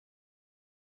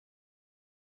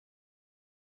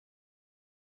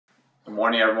Good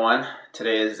morning, everyone.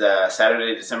 Today is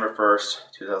Saturday, December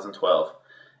 1st, 2012,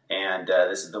 and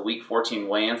this is the week 14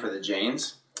 weigh-in for the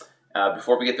Jaynes.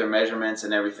 Before we get their measurements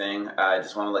and everything, I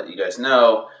just want to let you guys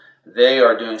know they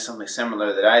are doing something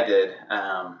similar that I did,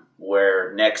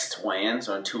 where next weigh-in,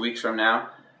 so in 2 weeks from now,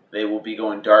 they will be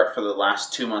going dark for the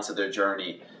last 2 months of their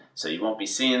journey. So you won't be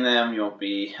seeing them, you won't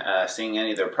be seeing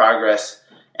any of their progress,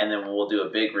 and then we'll do a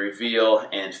big reveal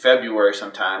in February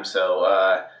sometime.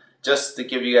 So just to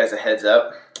give you guys a heads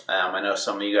up, I know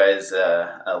some of you guys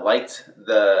liked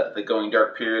the going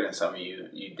dark period and some of you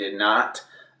did not,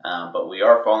 but we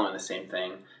are following the same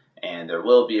thing, and there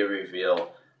will be a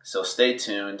reveal. So stay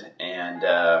tuned, and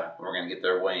we're going to get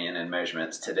their weigh-in and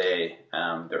measurements today.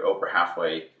 They're over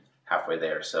halfway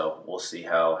there, so we'll see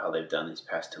how they've done these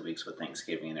past 2 weeks with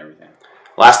Thanksgiving and everything.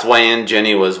 Last weigh-in,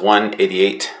 Jenny was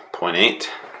 188.8.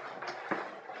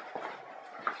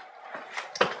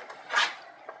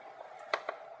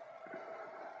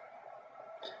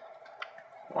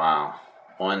 Wow,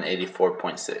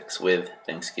 184.6 with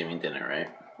Thanksgiving dinner, right?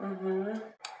 Mm-hmm.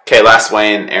 Okay, last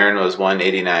weigh-in, Aaron was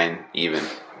 189 even.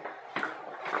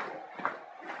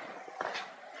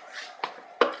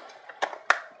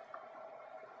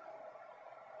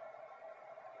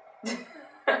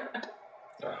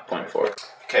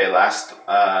 Okay, last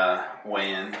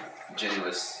weigh-in, Jenny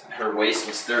her waist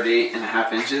was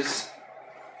 38.5 inches,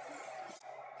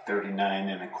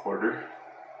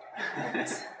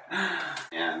 39.25,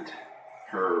 and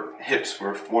her hips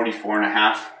were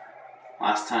 44.5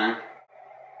 last time,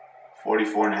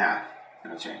 44.5,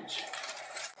 no change.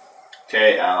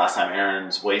 Okay, last time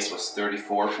Aaron's waist was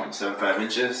 34.75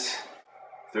 inches,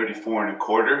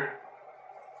 34.25,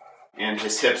 and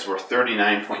his hips were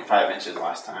 39.5 inches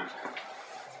last time.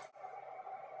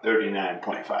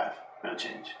 39.5, no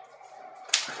change.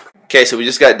 Okay, so we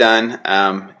just got done.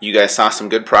 You guys saw some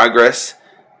good progress,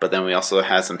 but then we also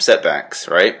had some setbacks,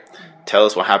 right? Tell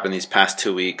us what happened these past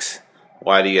 2 weeks.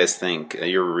 Why do you guys think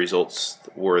your results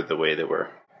were the way they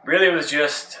were? Really, it was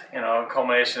just, a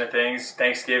culmination of things.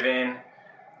 Thanksgiving,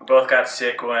 we both got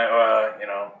sick when,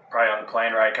 probably on the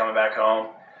plane ride coming back home.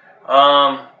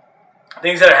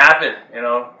 Things that happen,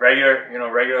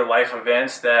 regular life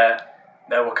events that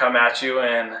will come at you,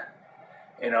 and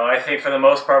I think for the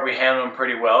most part we handle them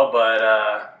pretty well, but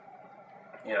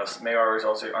maybe our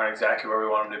results aren't exactly where we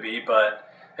want them to be, but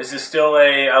this is still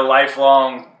a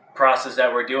lifelong process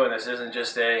that we're doing. This isn't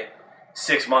just a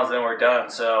 6 months and then we're done,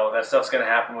 so that stuff's going to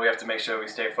happen. We have to make sure we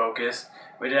stay focused.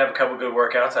 We did have a couple good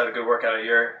workouts. I had a good workout at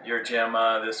your gym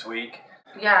this week.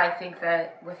 Yeah, I think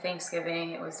that with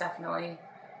Thanksgiving it was definitely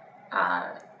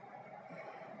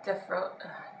different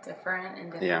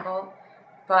and difficult. Yeah.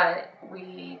 But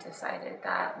we decided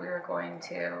that we were going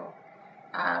to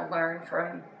learn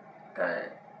from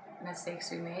the mistakes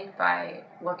we made by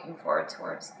looking forward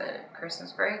towards the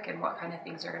Christmas break and what kind of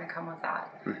things are going to come with that.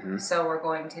 Mm-hmm. So we're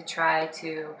going to try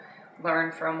to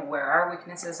learn from where our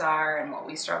weaknesses are and what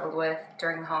we struggled with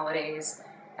during the holidays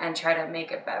and try to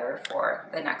make it better for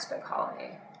the next big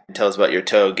holiday. Tell us about your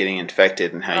toe getting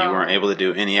infected and how you weren't able to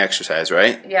do any exercise,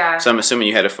 right? Yeah. So I'm assuming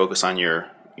you had to focus on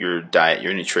your diet,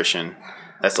 your nutrition.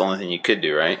 That's the only thing you could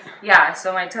do, right? Yeah,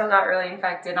 so my toe got really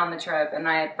infected on the trip, and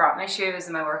I brought my shoes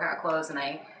and my workout clothes, and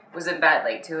I was in bed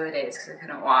like 2 of the days because I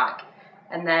couldn't walk.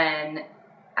 And then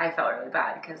I felt really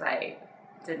bad because I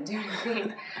didn't do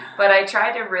anything. But I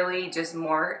tried to really just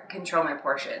more control my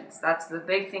portions. That's the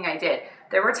big thing I did.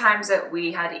 There were times that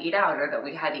we had to eat out or that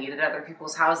we had to eat at other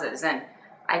people's houses, and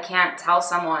I can't tell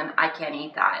someone I can't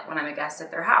eat that when I'm a guest at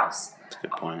their house. That's a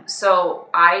good point. So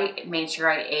I made sure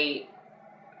I ate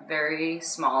very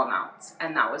small amounts,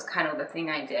 and that was kind of the thing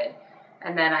I did.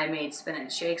 And then I made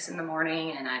spinach shakes in the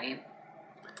morning, and I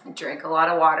drank a lot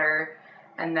of water.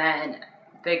 And then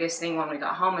biggest thing when we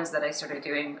got home is that I started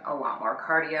doing a lot more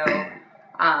cardio.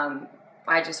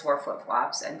 I just wore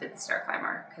flip-flops and did the star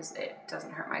climber because it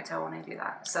doesn't hurt my toe when I do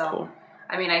that. So cool.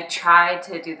 I mean, I tried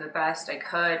to do the best I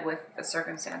could with the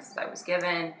circumstances I was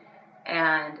given,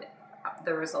 and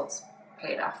the results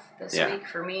paid off this week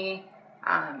for me.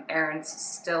 Aaron's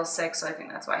still sick, so I think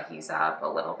that's why he's up a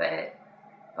little bit.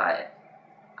 But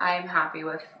I'm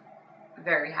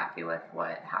very happy with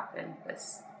what happened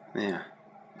this way.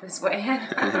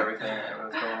 Everything that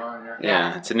was going on.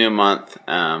 Yeah, it's a new month.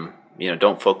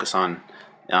 Don't focus on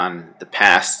the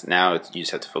past. Now you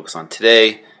just have to focus on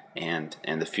today and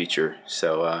the future.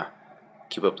 So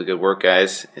keep up the good work,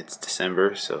 guys. It's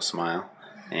December, so smile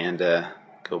and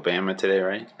go Bama today,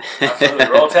 right? Absolutely.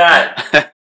 Roll Tide.